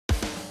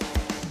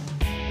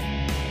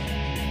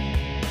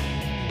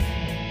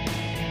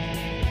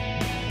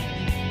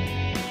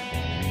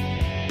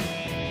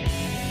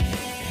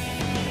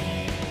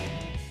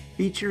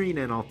Featuring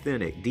an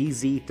authentic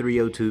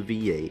DZ302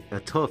 V8, a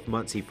tough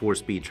Muncie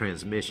 4-speed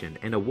transmission,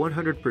 and a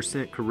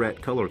 100%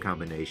 correct color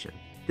combination,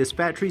 this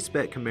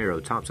factory-spec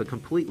Camaro tops a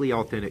completely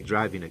authentic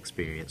driving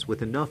experience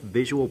with enough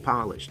visual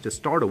polish to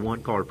start a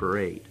one-car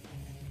parade.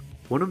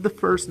 One of the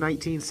first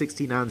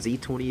 1969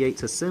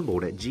 Z28s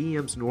assembled at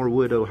GM's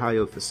Norwood,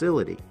 Ohio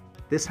facility,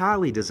 this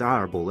highly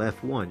desirable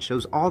F1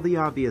 shows all the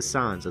obvious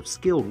signs of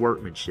skilled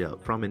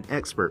workmanship from an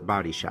expert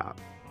body shop.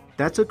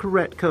 That's a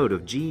correct coat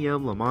of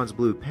GM LeMans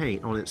Blue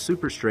paint on its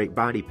super straight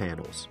body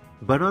panels.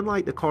 But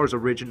unlike the car's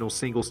original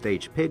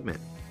single-stage pigment,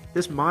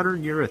 this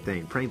modern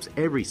urethane frames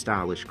every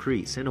stylish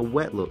crease in a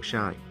wet look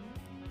shine.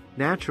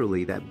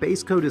 Naturally, that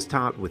base coat is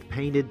topped with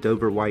painted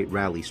Dover white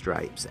rally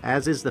stripes,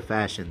 as is the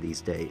fashion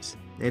these days,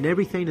 and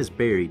everything is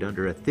buried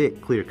under a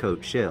thick clear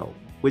coat shell,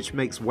 which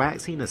makes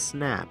waxing a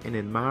snap and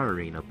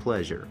admiring a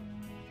pleasure.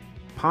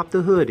 Pop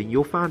the hood and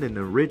you'll find an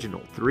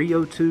original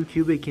 302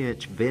 cubic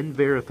inch VIN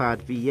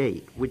verified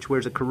V8 which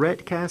wears a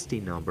correct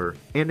casting number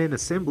and an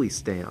assembly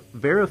stamp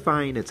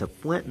verifying it's a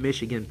Flint,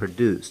 Michigan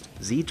produced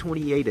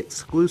Z28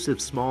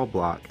 exclusive small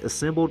block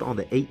assembled on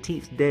the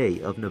 18th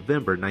day of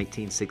November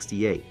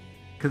 1968.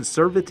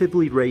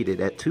 Conservatively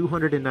rated at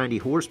 290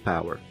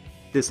 horsepower,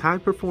 this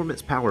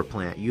high-performance power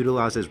plant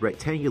utilizes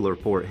rectangular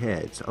port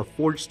heads, a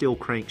forged steel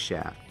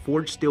crankshaft,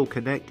 forged steel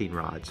connecting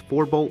rods,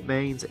 4-bolt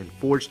mains, and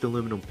forged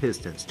aluminum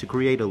pistons to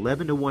create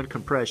 11-to-1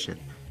 compression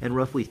and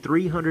roughly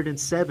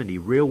 370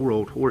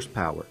 real-world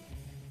horsepower.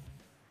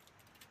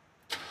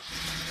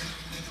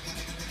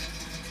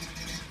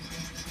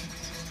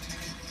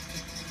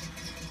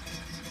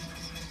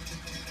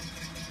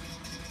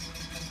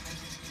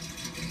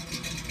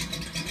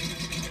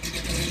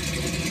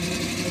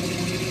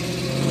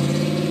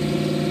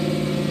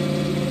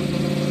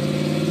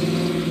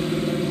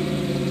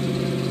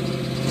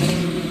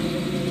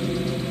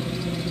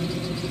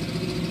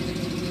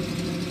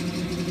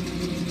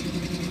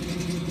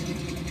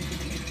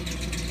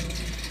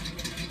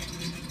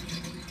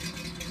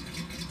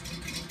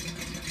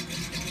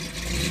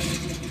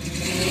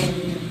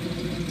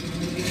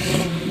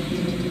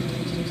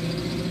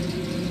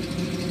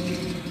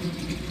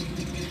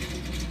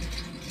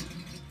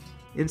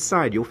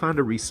 Inside, you'll find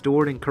a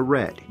restored and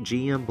correct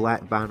GM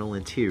black vinyl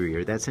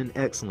interior that's in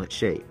excellent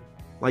shape.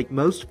 Like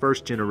most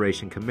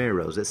first-generation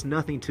Camaros, it's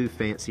nothing too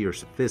fancy or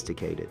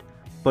sophisticated,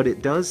 but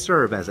it does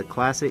serve as a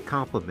classic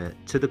complement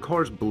to the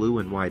car's blue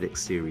and white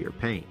exterior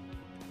paint.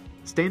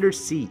 Standard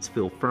seats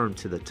feel firm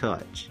to the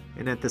touch,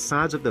 and at the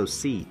sides of those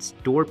seats,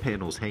 door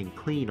panels hang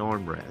clean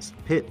armrests,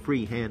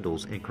 pit-free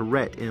handles, and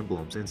correct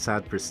emblems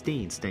inside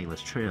pristine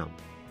stainless trim.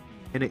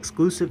 An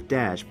exclusive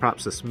dash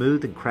props a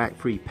smooth and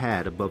crack-free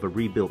pad above a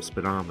rebuilt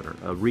speedometer,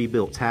 a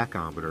rebuilt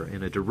tachometer,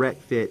 and a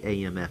direct-fit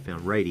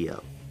AM/FM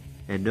radio.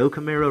 And no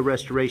Camaro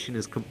restoration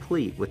is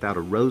complete without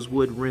a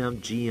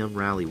rosewood-rimmed GM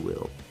rally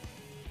wheel.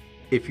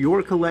 If you're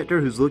a collector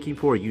who's looking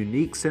for a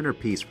unique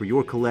centerpiece for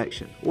your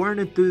collection, or an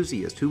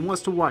enthusiast who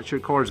wants to watch your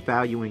car's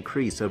value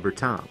increase over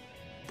time,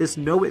 this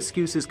No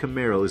Excuses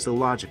Camaro is the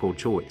logical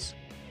choice.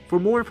 For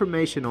more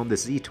information on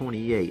this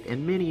Z28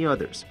 and many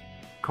others,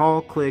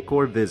 call, click,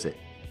 or visit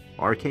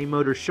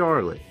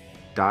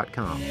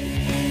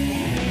rkmotorcharlotte.com.